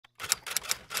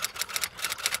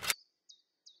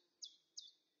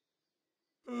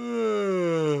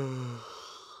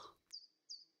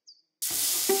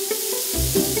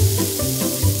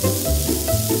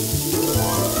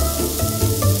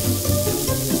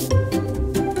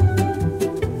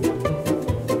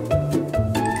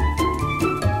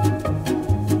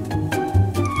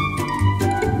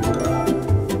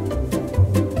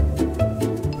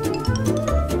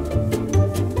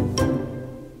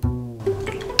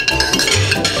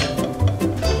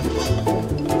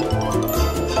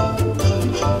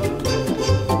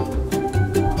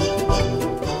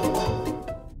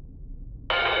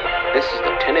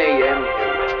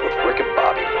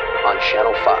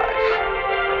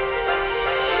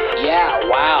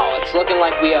It's looking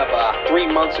like we have 3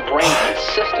 months of rain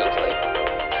consistently.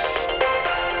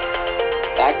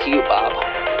 Back to you, Bob.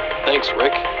 Thanks,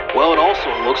 Rick. Well, it also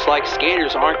looks like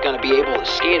skaters aren't going to be able to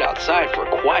skate outside for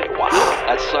quite a while.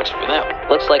 That sucks for them.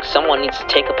 Looks like someone needs to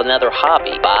take up another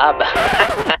hobby, Bob.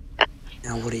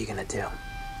 Now what are you gonna do?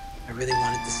 I really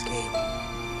wanted to skate.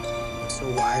 I'm so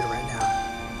wired right now.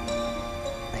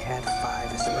 I had 5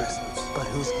 espressos. But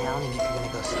who's counting if you're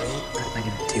gonna go skate? What am I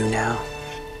gonna do now?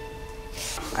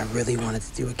 I really wanted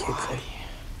to do a kickflip.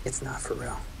 It's not for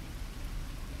real.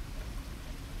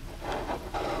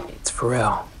 It's for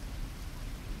real.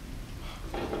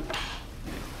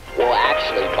 Well,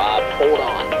 actually, Bob, hold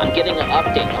on. I'm getting an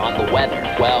update on the weather.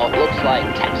 Well, it looks like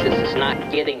Texas is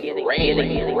not getting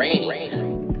rain.